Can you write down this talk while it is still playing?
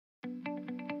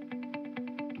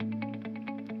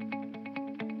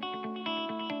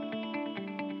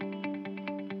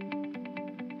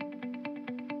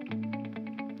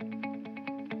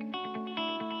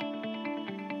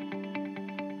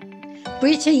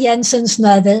Britta Jensen's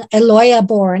novel, Eloya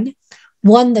Born,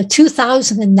 won the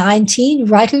 2019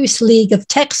 Writers League of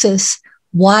Texas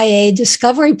YA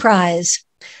Discovery Prize.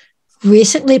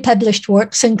 Recently published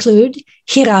works include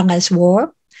Hiranga's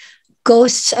War,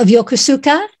 Ghosts of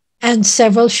Yokosuka, and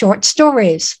several short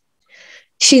stories.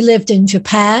 She lived in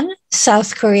Japan,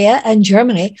 South Korea, and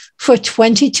Germany for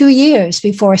 22 years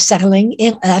before settling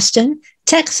in Austin,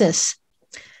 Texas.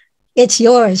 It's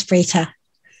yours, Britta.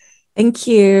 Thank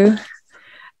you.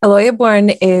 Eloya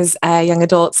Born is a young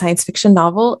adult science fiction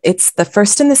novel. It's the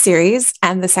first in the series,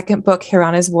 and the second book,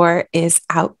 Hiranga's War, is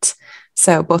out.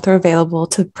 So both are available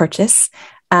to purchase.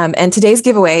 And today's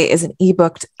giveaway is an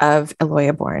ebook of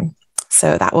Eloya Born.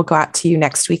 So that will go out to you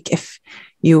next week if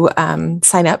you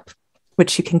sign up,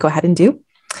 which you can go ahead and do.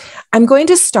 I'm going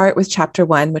to start with chapter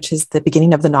 1, which is the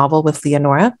beginning of the novel with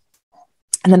Leonora.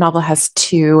 And the novel has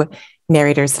 2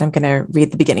 narrators that I'm going to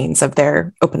read the beginnings of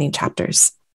their opening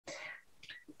chapters.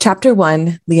 Chapter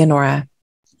 1, Leonora.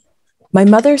 My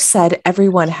mother said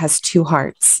everyone has 2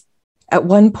 hearts. At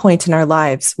one point in our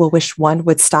lives, we'll wish one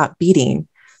would stop beating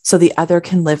so the other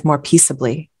can live more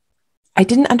peaceably. I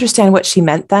didn't understand what she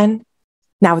meant then.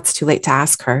 Now it's too late to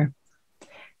ask her.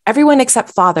 Everyone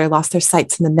except Father lost their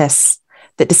sights in the mists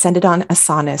that descended on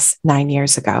Asanis 9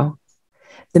 years ago.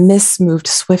 The mists moved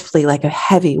swiftly like a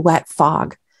heavy, wet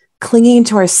fog, clinging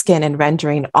to our skin and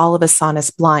rendering all of Asanis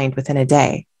blind within a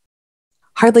day.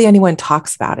 Hardly anyone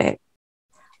talks about it.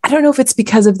 I don't know if it's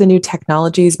because of the new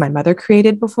technologies my mother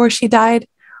created before she died,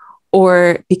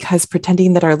 or because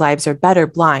pretending that our lives are better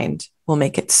blind will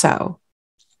make it so.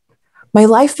 My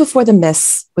life before the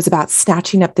mists was about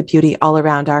snatching up the beauty all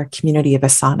around our community of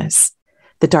Asanis.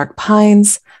 The dark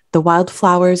pines, the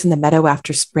wildflowers in the meadow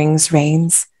after spring's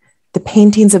rains, the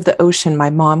paintings of the ocean my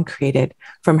mom created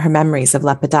from her memories of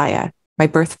Lepidaya, my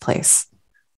birthplace.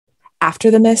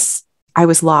 After the mists, I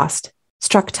was lost,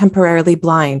 struck temporarily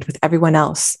blind with everyone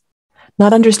else,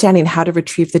 not understanding how to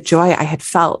retrieve the joy I had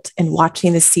felt in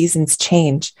watching the seasons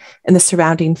change in the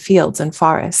surrounding fields and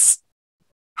forests.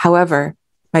 However,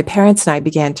 my parents and I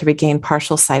began to regain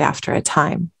partial sight after a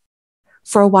time.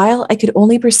 For a while, I could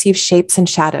only perceive shapes and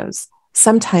shadows,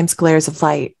 sometimes glares of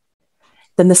light.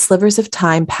 Then the slivers of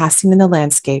time passing in the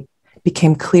landscape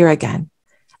became clear again,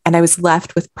 and I was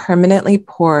left with permanently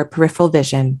poor peripheral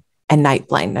vision and night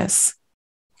blindness.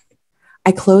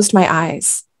 I closed my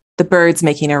eyes, the birds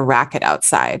making a racket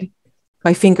outside,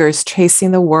 my fingers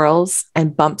tracing the whorls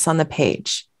and bumps on the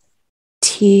page.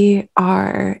 T-R-A-C.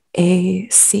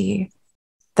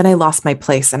 Then I lost my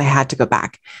place and I had to go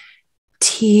back.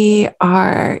 T-R-E-A-C-L.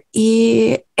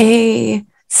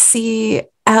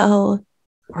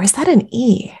 Or is that an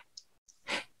E?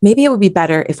 Maybe it would be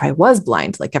better if I was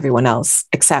blind like everyone else,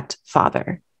 except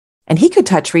Father. And he could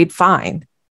touch read fine.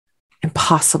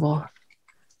 Impossible.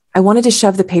 I wanted to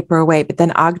shove the paper away, but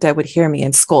then Agda would hear me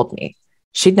and scold me.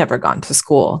 She'd never gone to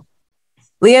school.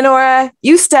 Leonora,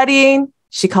 you studying?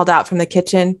 She called out from the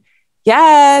kitchen.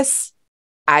 Yes.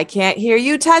 I can't hear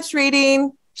you touch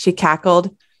reading, she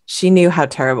cackled. She knew how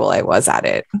terrible I was at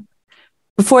it.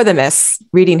 Before the miss,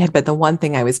 reading had been the one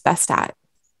thing I was best at.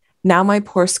 Now my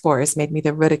poor scores made me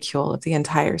the ridicule of the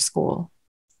entire school.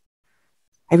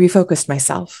 I refocused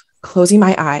myself, closing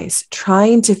my eyes,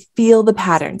 trying to feel the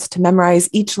patterns, to memorize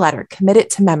each letter, commit it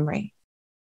to memory.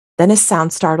 Then a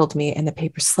sound startled me and the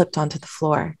paper slipped onto the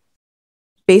floor.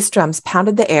 Bass drums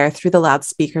pounded the air through the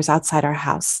loudspeakers outside our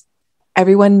house.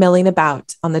 Everyone milling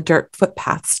about on the dirt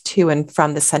footpaths to and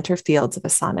from the center fields of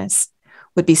Asanis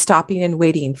would be stopping and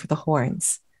waiting for the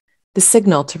horns, the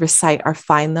signal to recite our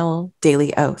final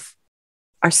daily oath.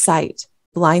 Our sight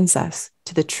blinds us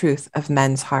to the truth of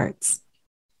men's hearts.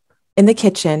 In the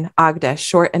kitchen, Agda,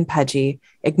 short and pudgy,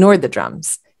 ignored the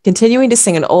drums, continuing to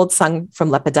sing an old song from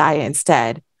Lepidaya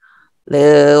instead.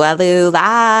 Lua, lula,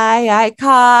 I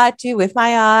caught you with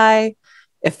my eye.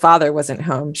 If Father wasn't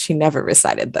home, she never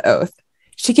recited the oath.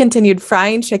 She continued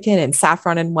frying chicken and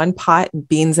saffron in one pot and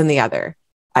beans in the other.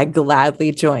 I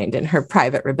gladly joined in her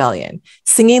private rebellion,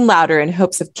 singing louder in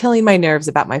hopes of killing my nerves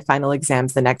about my final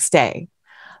exams the next day.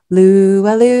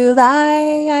 Lua, lula,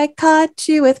 I caught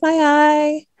you with my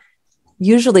eye.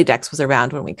 Usually Dex was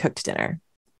around when we cooked dinner,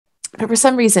 but for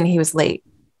some reason he was late.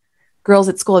 Girls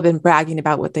at school had been bragging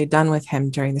about what they'd done with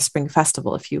him during the spring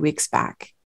festival a few weeks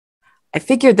back. I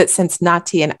figured that since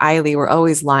Nati and Eiley were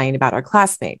always lying about our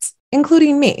classmates,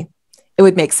 including me, it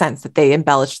would make sense that they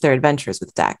embellished their adventures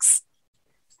with Dex.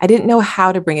 I didn't know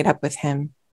how to bring it up with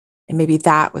him, and maybe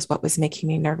that was what was making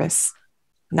me nervous,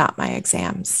 not my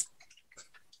exams.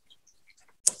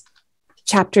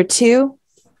 Chapter 2,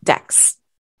 Dex.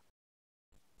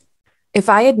 If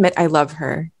I admit I love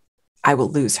her, I will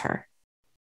lose her.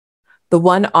 The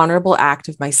one honorable act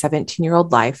of my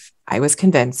 17-year-old life, I was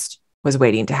convinced, was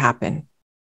waiting to happen.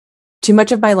 Too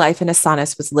much of my life in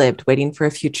Asanas was lived waiting for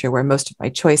a future where most of my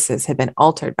choices had been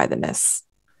altered by the miss.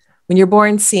 When you're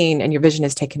born seeing and your vision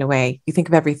is taken away, you think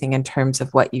of everything in terms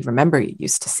of what you remember you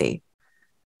used to see.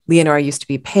 Leonora used to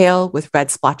be pale with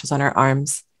red splotches on her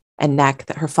arms and neck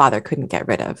that her father couldn't get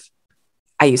rid of.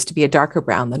 I used to be a darker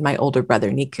brown than my older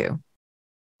brother, Niku.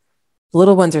 The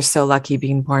little ones are so lucky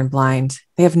being born blind.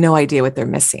 They have no idea what they're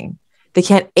missing. They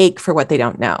can't ache for what they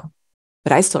don't know.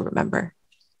 But I still remember.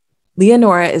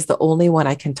 Leonora is the only one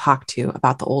I can talk to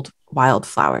about the old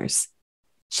wildflowers.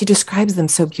 She describes them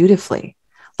so beautifully,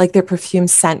 like their perfume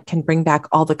scent can bring back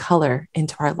all the color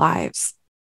into our lives.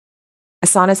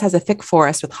 Asanas has a thick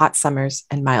forest with hot summers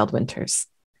and mild winters.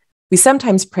 We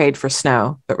sometimes prayed for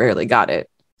snow, but rarely got it.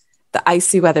 The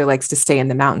icy weather likes to stay in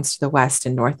the mountains to the west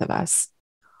and north of us.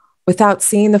 Without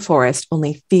seeing the forest,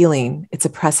 only feeling its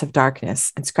oppressive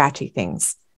darkness and scratchy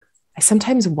things, I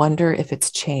sometimes wonder if it's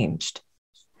changed.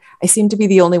 I seem to be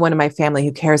the only one in my family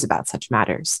who cares about such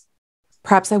matters.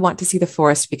 Perhaps I want to see the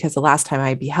forest because the last time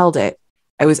I beheld it,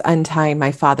 I was untying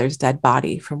my father's dead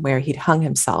body from where he'd hung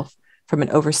himself from an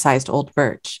oversized old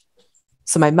birch,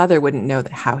 so my mother wouldn't know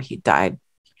how he'd died.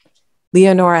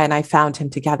 Leonora and I found him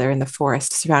together in the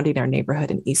forest surrounding our neighborhood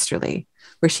in Easterly,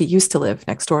 where she used to live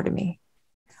next door to me.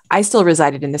 I still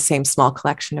resided in the same small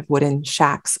collection of wooden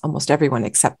shacks almost everyone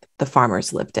except the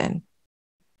farmers lived in.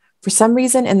 For some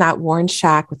reason, in that worn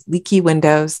shack with leaky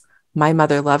windows, my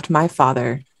mother loved my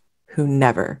father, who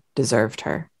never deserved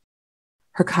her.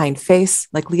 Her kind face,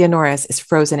 like Leonora's, is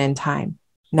frozen in time,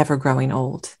 never growing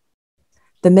old.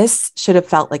 The mist should have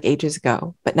felt like ages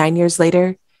ago, but 9 years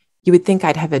later, you would think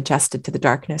I'd have adjusted to the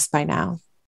darkness by now.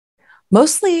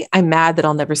 Mostly, I'm mad that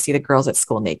I'll never see the girls at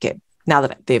school naked, now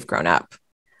that they've grown up.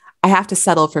 I have to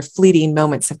settle for fleeting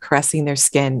moments of caressing their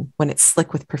skin when it's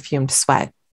slick with perfumed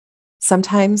sweat.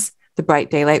 Sometimes the bright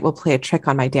daylight will play a trick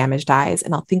on my damaged eyes,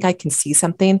 and I'll think I can see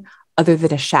something other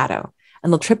than a shadow,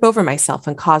 and I'll trip over myself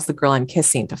and cause the girl I'm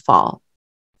kissing to fall.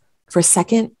 For a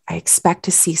second, I expect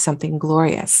to see something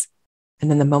glorious, and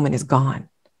then the moment is gone.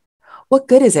 What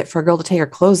good is it for a girl to take her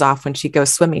clothes off when she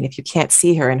goes swimming if you can't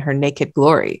see her in her naked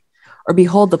glory, or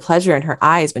behold the pleasure in her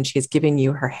eyes when she is giving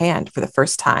you her hand for the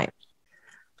first time?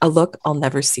 A look I'll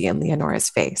never see in Leonora's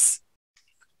face.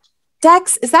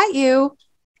 "Dex, is that you?"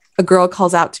 A girl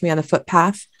calls out to me on the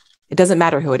footpath. It doesn't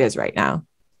matter who it is right now.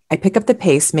 I pick up the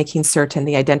pace, making certain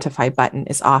the identify button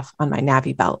is off on my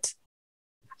navy belt.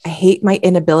 I hate my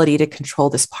inability to control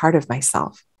this part of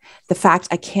myself. The fact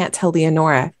I can't tell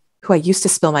Leonora, who I used to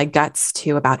spill my guts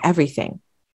to about everything,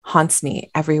 haunts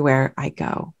me everywhere I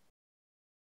go.